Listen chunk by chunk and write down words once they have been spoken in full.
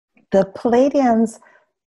The Pleiadians,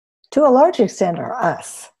 to a large extent, are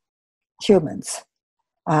us, humans.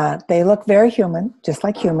 They look very human, just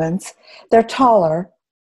like humans. They're taller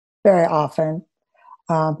very often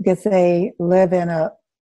because they live in a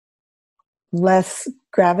less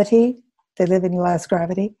gravity. They live in less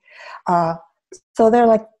gravity. So they're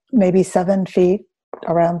like maybe 7 feet,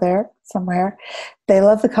 around there somewhere. They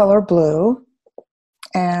love the color blue.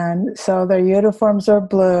 And so their uniforms are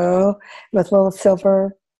blue with little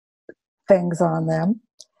silver things on them.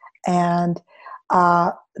 And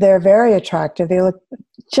they're very attractive. They look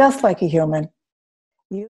just like a human.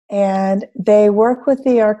 And they work with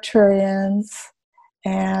the Arcturians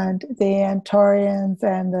and the Antaurians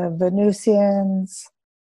and the Venusians.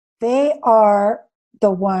 They are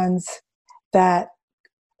the ones that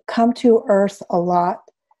come to Earth a lot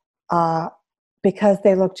because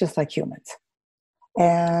they look just like humans.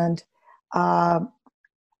 And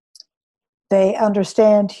they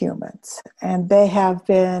understand humans, and they have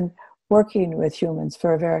been working with humans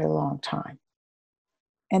for a very long time.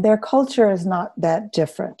 And their culture is not that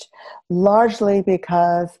different, largely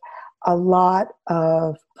because a lot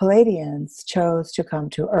of Pleiadians chose to come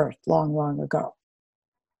to Earth long, long ago.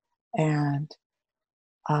 And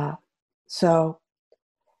so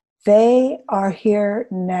they are here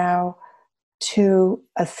now to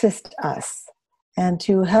assist us and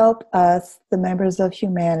to help us, the members of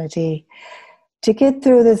humanity, to get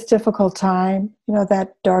through this difficult time, you know,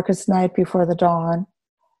 that darkest night before the dawn.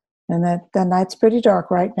 And that the night's pretty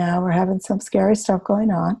dark right now. We're having some scary stuff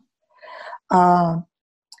going on.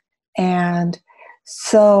 And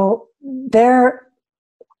so they're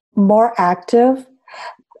more active.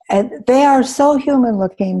 And they are so human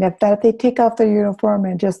looking that if they take off their uniform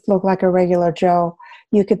and just look like a regular Joe,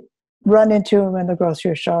 you could run into them in the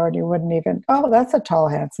grocery store and you wouldn't even, oh, that's a tall,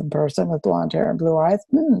 handsome person with blonde hair and blue eyes.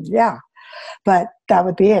 Yeah. But that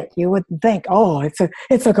would be it. You wouldn't think, oh,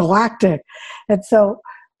 it's a galactic. And so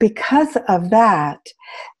because of that,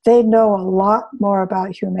 they know a lot more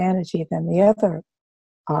about humanity than the other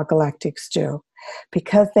galactics do,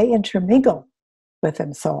 because they intermingle with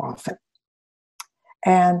them so often.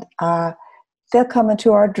 And they'll come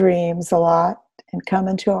into our dreams a lot and come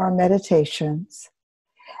into our meditations.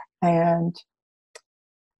 And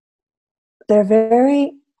they're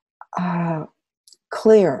very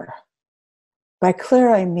clear. By clear,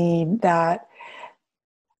 I mean that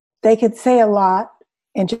they could say a lot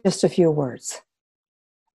in just a few words.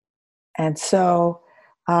 And so,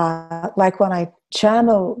 like when I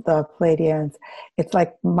channel the Pleiadians, it's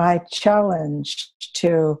like my challenge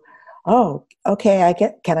to, oh,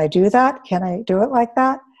 okay, can I do that? Can I do it like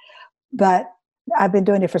that? But I've been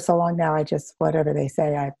doing it for so long now, whatever they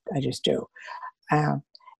say, I just do.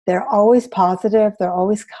 They're always positive. They're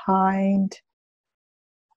always kind.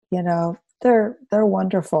 You know, they're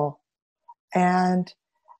wonderful. And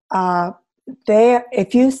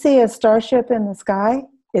if you see a starship in the sky,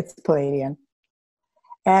 it's Pleiadian.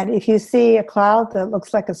 And if you see a cloud that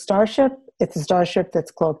looks like a starship, it's a starship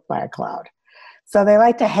that's cloaked by a cloud. So they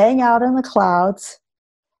like to hang out in the clouds,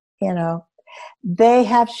 you know. They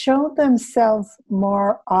have shown themselves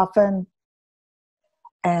more often,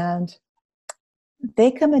 and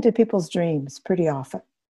they come into people's dreams pretty often.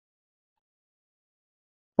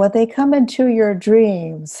 When they come into your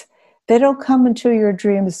dreams, they don't come into your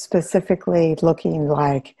dreams specifically looking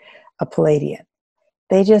like a Pleiadian.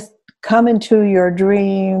 They just come into your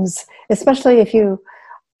dreams, especially if you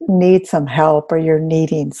need some help or you're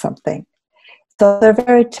needing something. So they're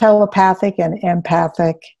very telepathic and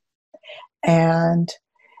empathic, and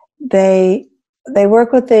they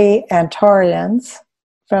work with the Antaurians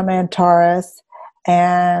from Taurus,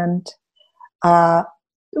 and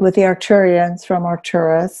with the Arcturians from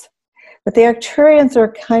Arcturus. But the Arcturians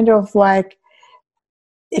are kind of like,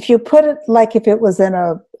 if you put it like if it was in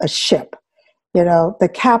a ship, you know, the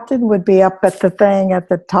captain would be up at the thing at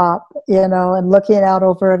the top, you know, and looking out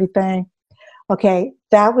over everything. Okay,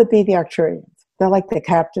 that would be the Arcturians. They're like the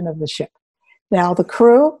captain of the ship. Now the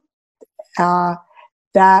crew,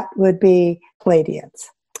 that would be Pleiadians.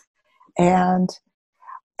 And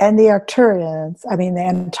the Arcturians, I mean the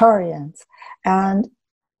Antaurians. And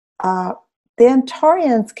the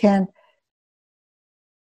Antaurians can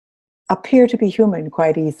appear to be human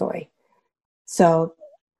quite easily. So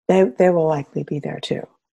they will likely be there too.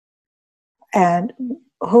 And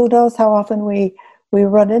who knows how often we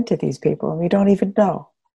run into these people and we don't even know.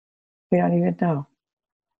 We don't even know.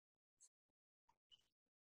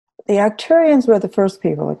 The Arcturians were the first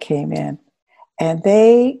people that came in, and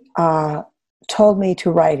they told me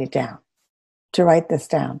to write it down, to write this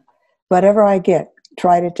down. Whatever I get, to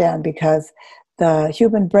write it down, because the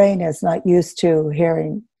human brain is not used to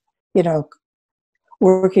hearing you know,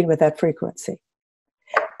 working with that frequency.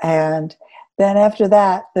 And then after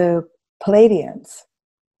that, the Pleiadians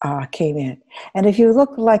came in. And if you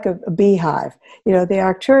look like a beehive, you know, the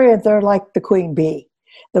Arcturians are like the queen bee.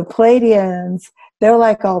 The Pleiadians, they're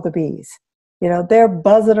like all the bees. You know, they're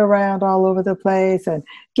buzzing around all over the place and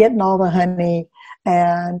getting all the honey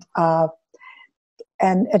and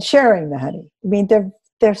sharing the honey. I mean,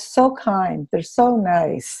 they're so kind, they're so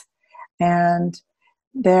nice, and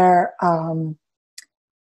they're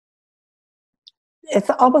it's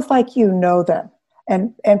almost like you know them,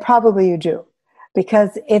 and probably you do,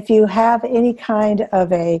 because if you have any kind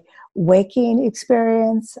of a waking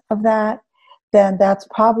experience of that, then that's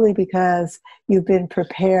probably because you've been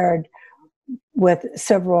prepared with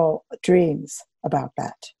several dreams about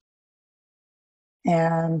that.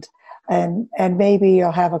 And maybe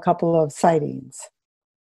you'll have a couple of sightings,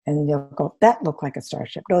 and then you'll go, that looked like a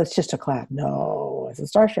starship. No, it's just a cloud. No, it's a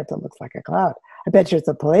starship that looks like a cloud. I bet you it's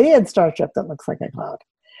a Pleiadian starship that looks like a cloud.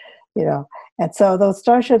 You know, and so those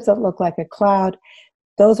starships that look like a cloud,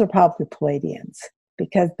 those are probably Pleiadians,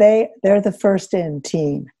 because they're the first in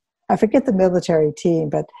team. I forget the military team,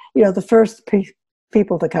 but you know, the first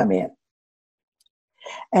people to come in.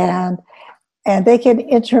 And they can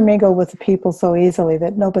intermingle with the people so easily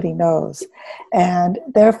that nobody knows. And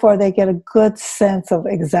therefore they get a good sense of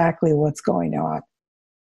exactly what's going on.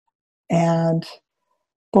 And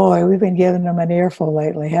boy, we've been giving them an earful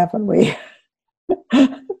lately, haven't we?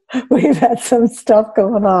 We've had some stuff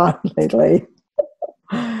going on lately.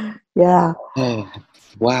 Yeah. Oh,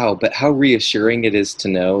 wow. But how reassuring it is to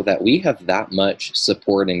know that we have that much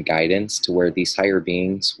support and guidance to where these higher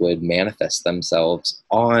beings would manifest themselves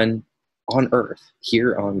on Earth,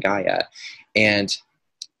 here on Gaia. And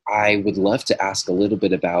I would love to ask a little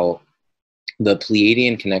bit about the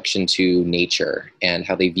Pleiadian connection to nature and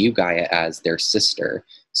how they view Gaia as their sister.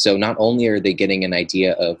 So not only are they getting an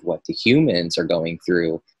idea of what the humans are going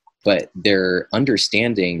through, but they're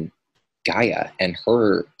understanding Gaia and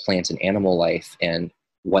her plant and animal life and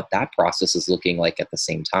what that process is looking like at the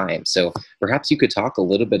same time. So perhaps you could talk a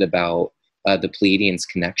little bit about the Pleiadians'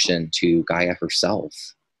 connection to Gaia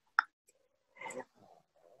herself.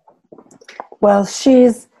 Well,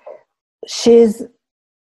 she's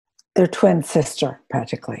their twin sister,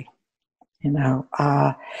 practically. You know,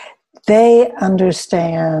 they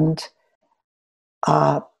understand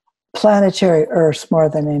planetary Earths more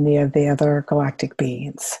than any of the other galactic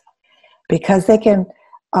beings, because they can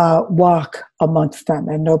walk amongst them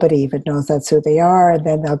and nobody even knows that's who they are. And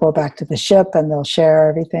then they'll go back to the ship and they'll share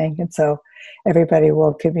everything. And so everybody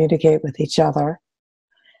will communicate with each other.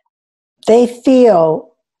 They feel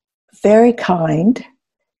very kind,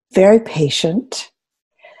 very patient,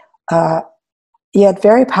 yet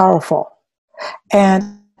very powerful.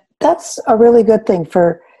 And that's a really good thing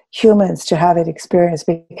for humans to have it experience,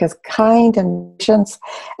 because kind and patience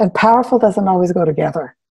and powerful doesn't always go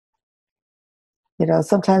together. You know,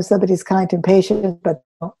 sometimes somebody's kind and patient, but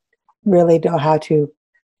don't really know how to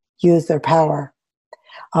use their power.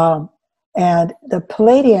 And the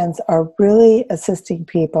Pleiadians are really assisting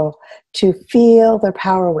people to feel their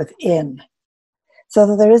power within, so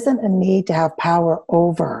that there isn't a need to have power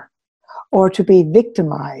over or to be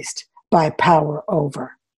victimized by power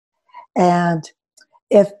over. And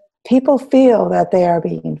if people feel that they are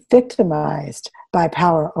being victimized by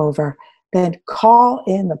power over, then call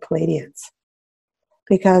in the Pleiadians,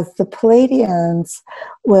 because the Pleiadians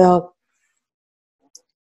will,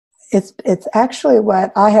 it's actually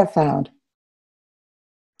what I have found,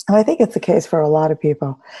 and I think it's the case for a lot of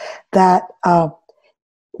people, that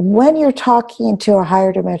when you're talking to a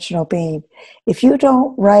higher dimensional being, if you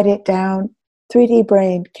don't write it down, 3D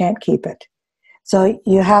brain can't keep it. So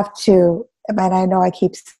you have to, and I know I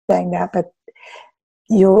keep saying that, but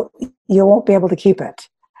you won't be able to keep it.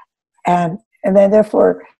 And then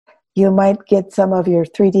therefore, you might get some of your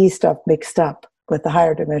 3D stuff mixed up with the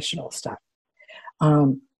higher dimensional stuff.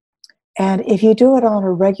 And if you do it on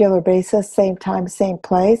a regular basis, same time, same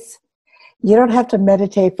place, you don't have to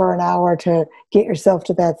meditate for an hour to get yourself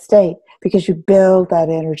to that state, because you build that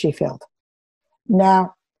energy field.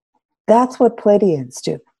 Now, that's what Pleiadians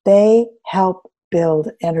do. They help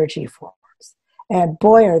build energy forms. And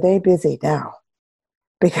boy, are they busy now,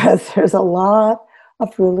 because there's a lot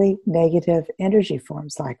of really negative energy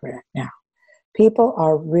forms like right now. People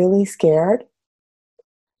are really scared.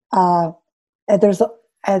 And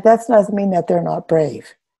that doesn't mean that they're not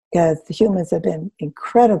brave, because the humans have been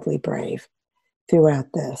incredibly brave throughout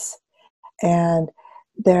this. And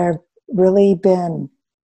they've really been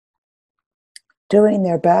doing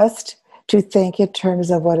their best to think in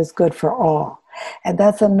terms of what is good for all. And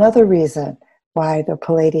that's another reason why the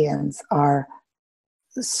Pleiadians are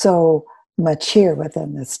so much here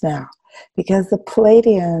within this now. Because the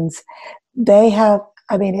Pleiadians, they have,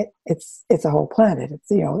 I mean, it's a whole planet.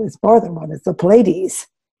 It's, you know, it's more than one. It's the Pleiades.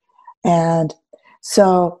 And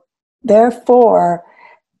so, therefore,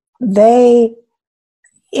 they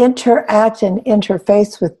interact and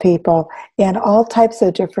interface with people in all types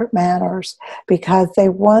of different manners because they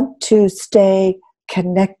want to stay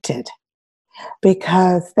connected,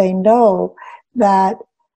 because they know that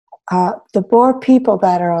the more people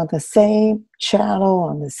that are on the same channel,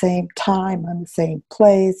 on the same time, on the same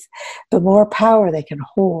place, the more power they can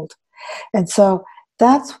hold. And so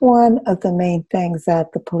that's one of the main things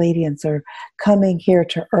that the Pleiadians are coming here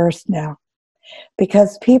to Earth now,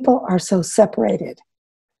 because people are so separated.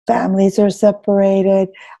 Families are separated.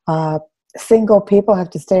 Single people have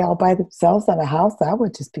to stay all by themselves in a house. That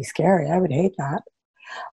would just be scary. I would hate that.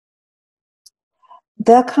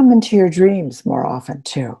 They'll come into your dreams more often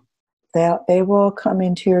too. They will come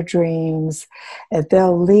into your dreams, and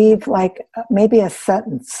they'll leave like maybe a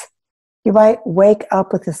sentence. You might wake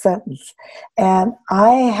up with a sentence. And I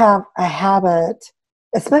have a habit,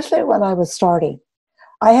 especially when I was starting,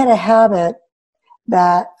 I had a habit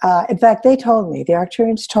that, in fact, they told me, the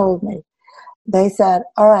Arcturians told me, they said,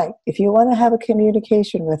 all right, if you want to have a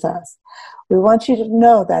communication with us, we want you to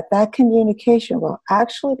know that that communication will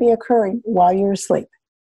actually be occurring while you're asleep,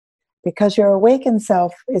 because your awakened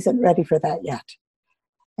self isn't ready for that yet.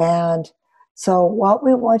 And so what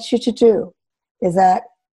we want you to do is that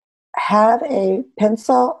have a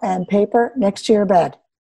pencil and paper next to your bed,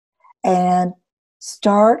 and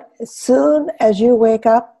start, as soon as you wake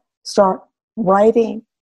up, start writing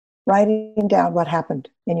down what happened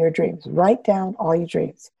in your dreams. Write down all your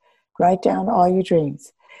dreams. Write down all your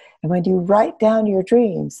dreams. And when you write down your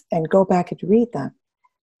dreams and go back and read them,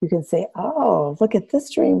 you can say, oh, look at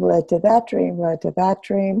this dream led to that dream, led to that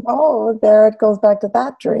dream. Oh, there it goes back to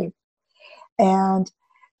that dream. And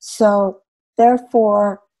so,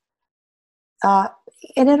 therefore, and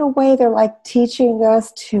in a way, they're like teaching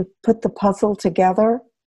us to put the puzzle together,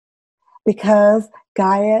 because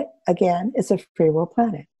Gaia, again, is a free will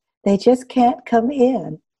planet. They just can't come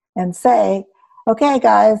in and say, okay,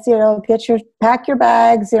 guys, you know, pack your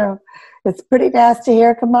bags, you know, it's pretty nasty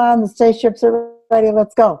here, come on, the spaceships are ready,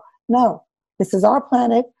 let's go. No, this is our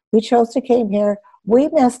planet, we chose to came here, we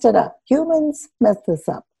messed it up. Humans messed this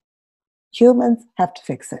up. Humans have to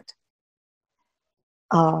fix it.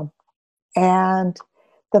 And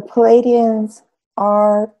the Pleiadians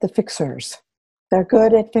are the fixers. They're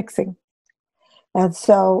good at fixing. And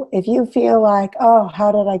so if you feel like, oh,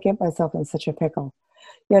 how did I get myself in such a pickle?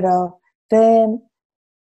 You know, then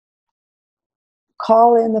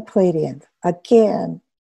call in the Pleiadians. Again,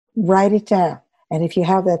 write it down. And if you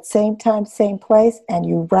have that same time, same place, and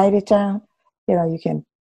you write it down, you know, you can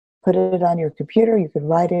put it on your computer, you can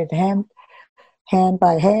write it hand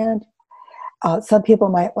by hand. Some people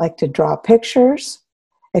might like to draw pictures.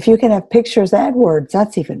 If you can have pictures and words,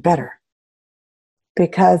 that's even better,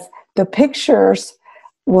 because the pictures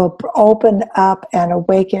will open up and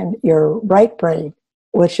awaken your right brain,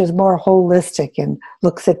 which is more holistic and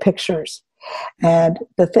looks at pictures. And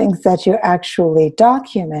the things that you actually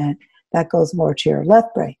document, that goes more to your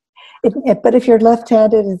left brain. But if you're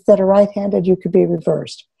left-handed instead of right-handed, you could be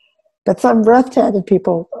reversed. But some left-handed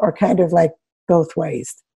people are kind of like both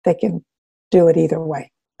ways. They can do it either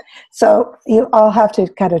way. So you all have to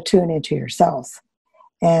kind of tune into yourselves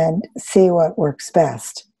and see what works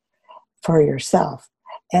best for yourself.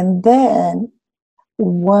 And then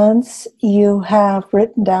once you have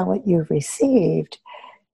written down what you've received,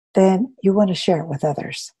 then you want to share it with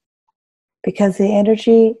others, because the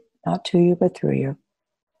energy, not to you but through you,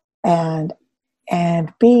 and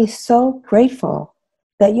be so grateful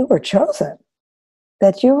that you were chosen,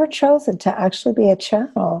 to actually be a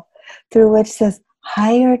channel through which this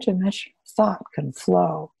higher dimensional thought can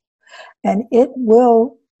flow, and it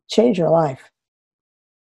will change your life.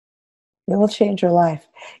 It will change your life.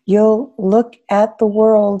 You'll look at the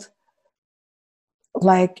world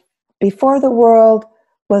like before the world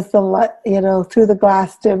was the light, you know, through the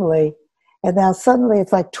glass dimly, and now suddenly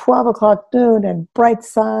it's like 12 o'clock noon and bright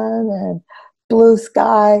sun and blue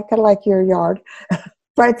sky, kind of like your yard,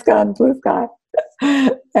 bright sky and blue sky,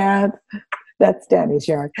 and that's Danny's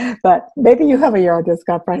yard. But maybe you have a yard that's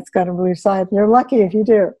got bright sky and blue sky. You're lucky if you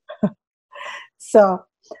do. So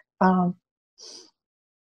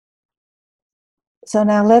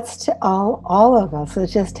now let's all of us,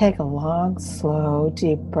 let's just take a long, slow,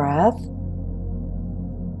 deep breath.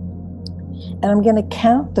 And I'm going to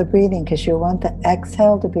count the breathing, because you want the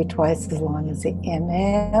exhale to be twice as long as the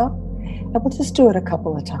inhale. And we'll just do it a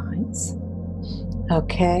couple of times.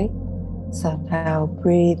 Okay, so now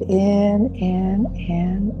breathe in,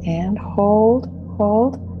 and hold,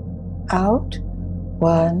 out.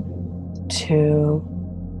 1, 2,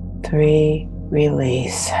 3,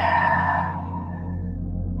 release.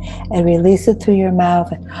 And release it through your mouth.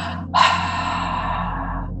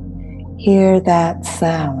 Hear that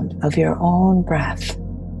sound of your own breath.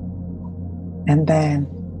 And then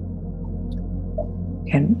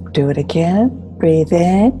you can do it again. Breathe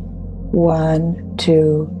in. 1,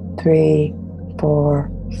 2, 3,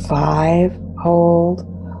 4, 5. Hold.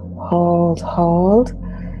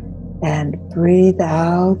 And breathe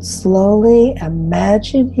out slowly,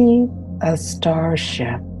 imagining a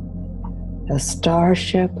starship. A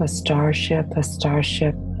starship.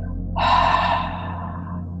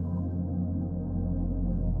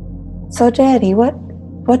 So, Daddy,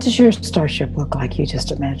 what does your starship look like you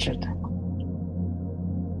just imagined?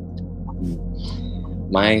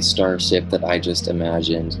 My starship that I just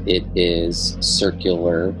imagined, it is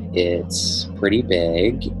circular, it's pretty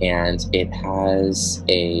big, and it has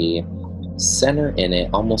a center in it,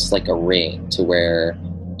 almost like a ring, to where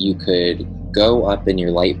you could go up in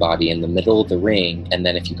your light body in the middle of the ring, and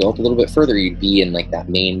then if you go up a little bit further, you'd be in like that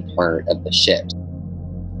main part of the ship.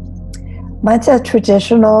 Mine's a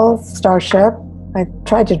traditional starship. I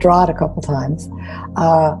tried to draw it a couple times.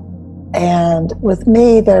 And with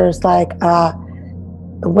me, there's like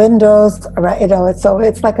windows, you know, so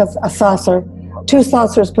it's like a saucer, 2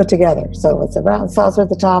 saucers put together. So it's a round saucer at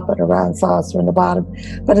the top and a round saucer in the bottom.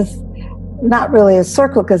 But it's not really a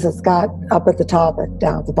circle because it's got up at the top and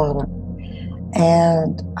down at the bottom.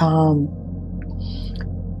 And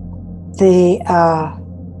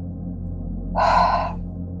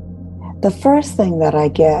the first thing that I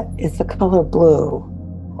get is the color blue.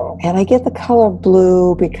 And I get the color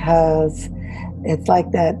blue because it's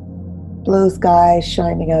like that blue sky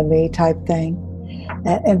shining on me type thing.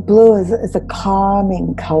 And blue is a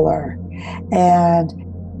calming color. And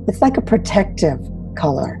it's like a protective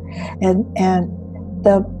color. And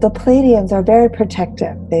the Pleiadians are very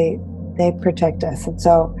protective. They protect us. And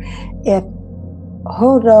so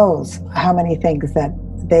who knows how many things that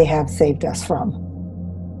they have saved us from.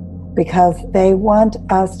 Because they want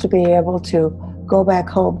us to be able to go back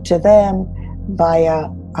home to them via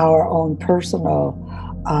our own personal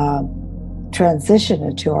transition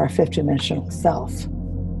into our 5th dimensional self.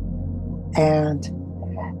 And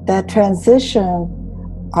that transition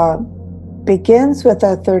begins with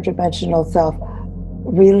our 3rd dimensional self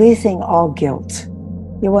releasing all guilt.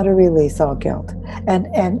 You want to release all guilt and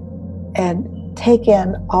take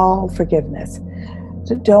in all forgiveness.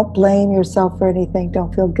 Don't blame yourself for anything.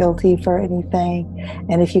 Don't feel guilty for anything.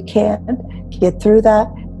 And if you can't get through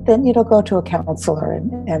that, then go to a counselor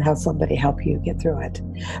and have somebody help you get through it.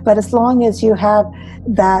 But as long as you have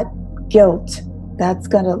that guilt, that's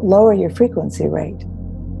going to lower your frequency rate.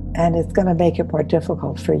 And it's going to make it more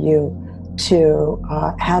difficult for you to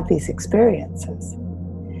have these experiences.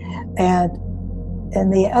 And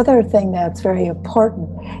the other thing that's very important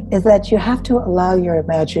is that you have to allow your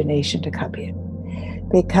imagination to come in.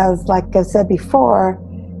 Because like I said before,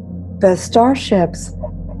 the starships,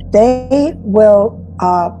 they will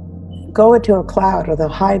go into a cloud, or they'll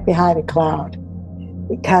hide behind a cloud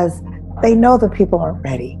because they know the people aren't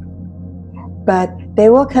ready. But they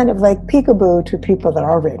will kind of like peekaboo to people that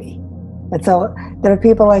are ready. And so there are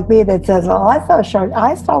people like me that says, oh, I saw a shark.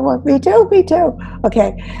 I saw one. Me too.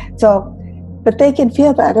 Okay. So, but they can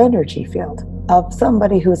feel that energy field of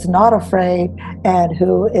somebody who's not afraid and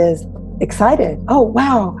who is excited. Oh,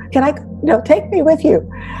 wow. Can I, take me with you?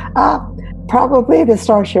 Probably the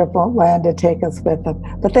starship won't land and take us with them,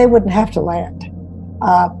 but they wouldn't have to land.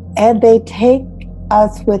 And they take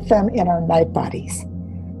us with them in our night bodies.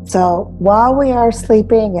 So while we are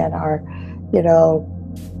sleeping in our, 1st,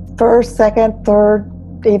 2nd, 3rd,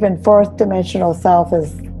 even 4th dimensional self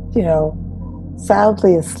is,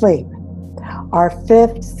 soundly asleep. Our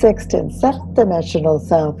 5th, 6th, and 7th dimensional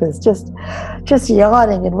self is just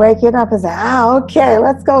yawning and waking up and saying, okay,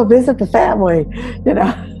 let's go visit the family,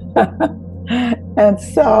 And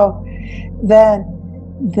so then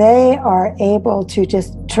they are able to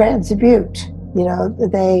just transmute,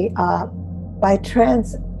 they, by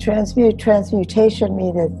transmutation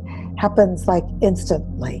means it happens like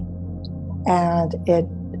instantly. And it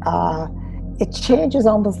changes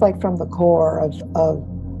almost like from the core of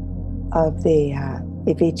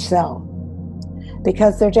each cell,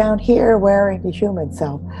 because they're down here wearing the human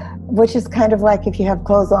cell, which is kind of like if you have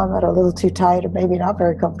clothes on that are a little too tight or maybe not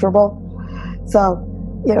very comfortable. So,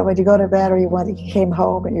 when you go to bed or you came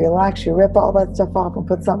home and you relax, you rip all that stuff off and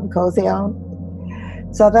put something cozy on.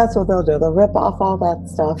 So that's what they'll do. They'll rip off all that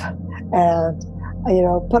stuff and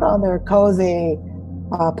put on their cozy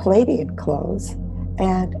Pleiadian clothes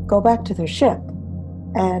and go back to their ship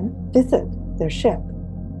and visit their ship.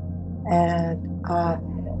 And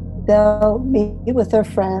they'll meet with their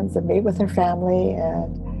friends and meet with their family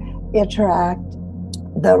and interact.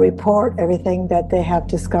 They'll report everything that they have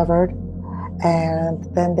discovered. And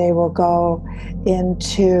then they will go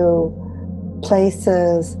into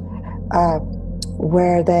places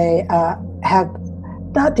where they have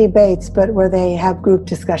not debates, but where they have group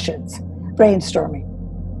discussions, brainstorming,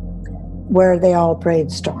 where they all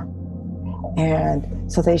brainstorm.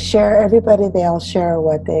 And so they all share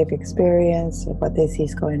what they've experienced and what they see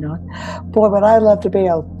is going on. Boy, would I love to be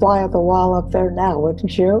a fly on the wall up there now,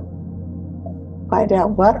 wouldn't you? Find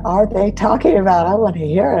out what are they talking about. I want to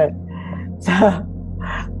hear it. So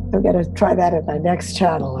I'm going to try that in my next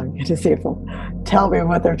channel. I'm going to see if they'll tell me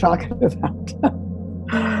what they're talking about.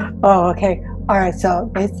 Oh, okay. All right.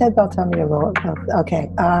 So they said they'll tell me a little.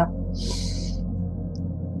 Okay.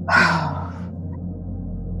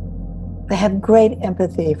 They have great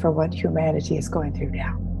empathy for what humanity is going through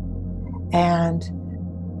now. And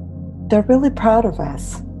they're really proud of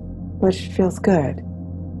us, which feels good.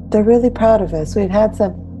 They're really proud of us. We've had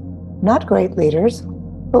some not great leaders,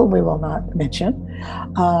 whom we will not mention,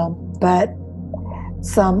 but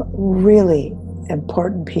some really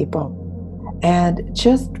important people and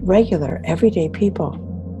just regular, everyday people.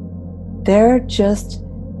 They're just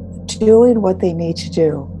doing what they need to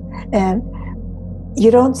do. And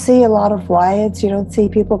you don't see a lot of riots. You don't see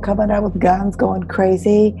people coming out with guns going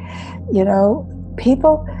crazy.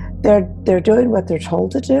 People, they're doing what they're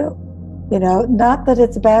told to do. Not that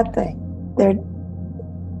it's a bad thing.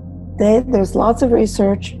 There's lots of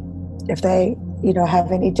research. If they,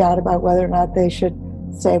 have any doubt about whether or not they should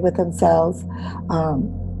stay with themselves,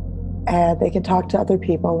 and they can talk to other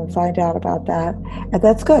people and find out about that. And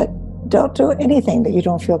that's good. Don't do anything that you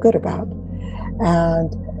don't feel good about.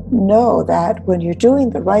 And know that when you're doing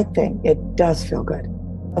the right thing, it does feel good.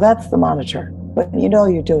 That's the monitor, when you know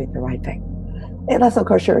you're doing the right thing. Unless, of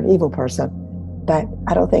course, you're an evil person. But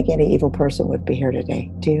I don't think any evil person would be here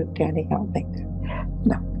today. Do you, Danny? I don't think so.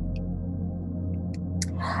 No.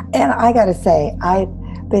 And I got to say, I've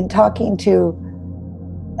been talking to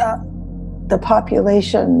the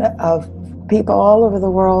population of people all over the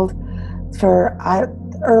world for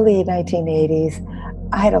early 1980s.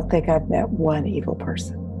 I don't think I've met one evil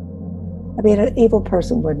person. I mean, an evil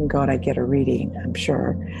person wouldn't go to get a reading, I'm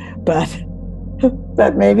sure, but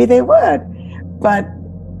maybe they would. But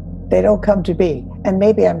they don't come to me. And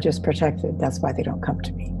maybe I'm just protected. That's why they don't come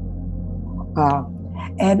to me.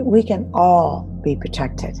 And we can all be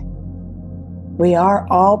protected. We are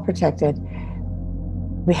all protected.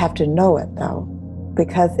 We have to know it, though,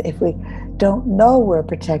 because if we don't know we're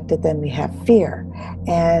protected, then we have fear.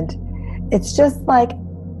 And it's just like,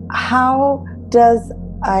 how does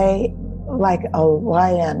a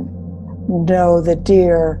lion know the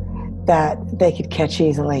deer that they could catch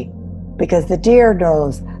easily? Because the deer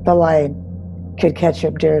knows the lion could catch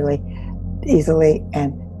him easily,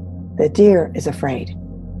 and the deer is afraid.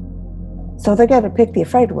 So they're going to pick the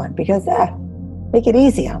afraid one because make it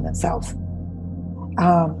easy on themselves.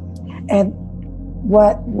 And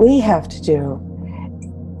what we have to do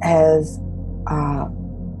as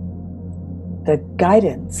the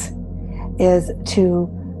guidance is to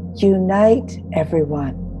unite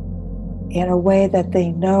everyone in a way that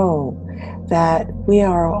they know that we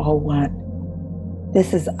are all one.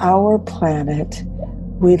 This is our planet.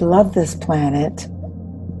 We love this planet.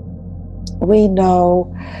 We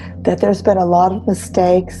know that there's been a lot of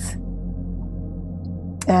mistakes,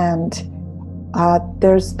 and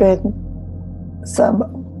there's been some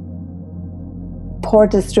poor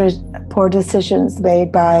decisions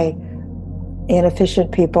made by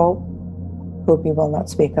inefficient people, who we will not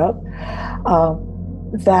speak of,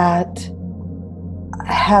 that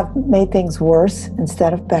have made things worse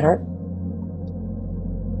instead of better.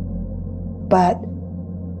 But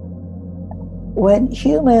when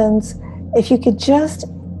humans, if you could just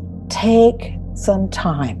take some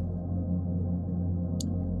time,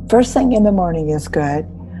 first thing in the morning is good,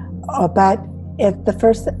 but if the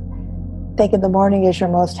first thing in the morning is your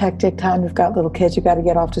most hectic time, you've got little kids, you've got to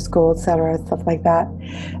get off to school, etc., stuff like that,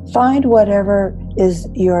 find whatever is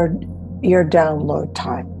your download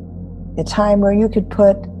time, a time where you could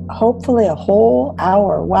put hopefully a whole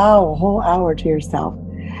hour to yourself.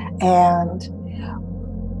 And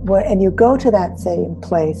you go to that same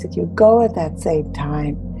place, if you go at that same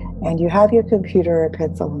time, and you have your computer, a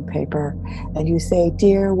pencil and paper, and you say,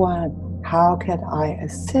 "Dear one, how can I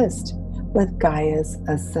assist with Gaia's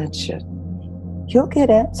ascension?" You'll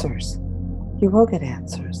get answers. You will get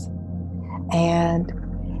answers. And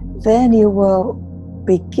then you will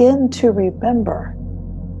begin to remember.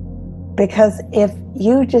 Because if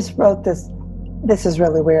you just wrote this is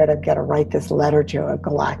really weird, I've got to write this letter to a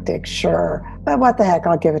galactic, sure, but what the heck,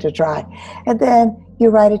 I'll give it a try. And then you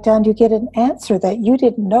write it down, you get an answer that you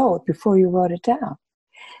didn't know before you wrote it down.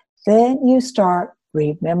 Then you start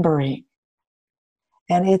remembering.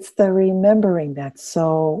 And it's the remembering that's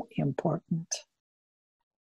so important.